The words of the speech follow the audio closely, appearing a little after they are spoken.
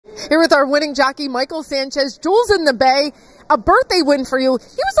Here with our winning jockey, Mychel Sanchez. Jewels in the Bay, a birthday win for you. He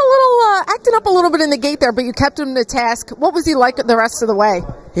was a little, acting up a little bit in the gate there, but you kept him to task. What was he like the rest of the way?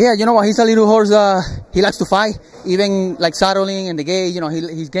 Yeah, you know what, he's a little horse, he likes to fight. Even like saddling in the gate, you know,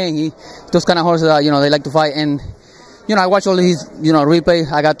 he's game. Those kind of horses, you know, they like to fight. And, you know, I watched all his, you know, replay.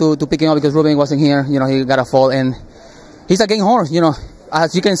 I got to pick him up because Ruben wasn't here. You know, he got a fall. And he's a game horse, you know.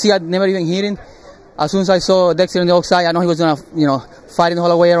 As you can see, I never even hit him. As soon as I saw Dexter on the outside, I know he was going to, you know, fight the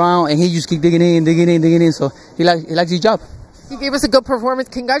whole way around, and he just keep digging in. So he likes his job. He gave us a good performance.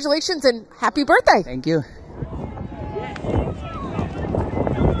 Congratulations and happy birthday. Thank you.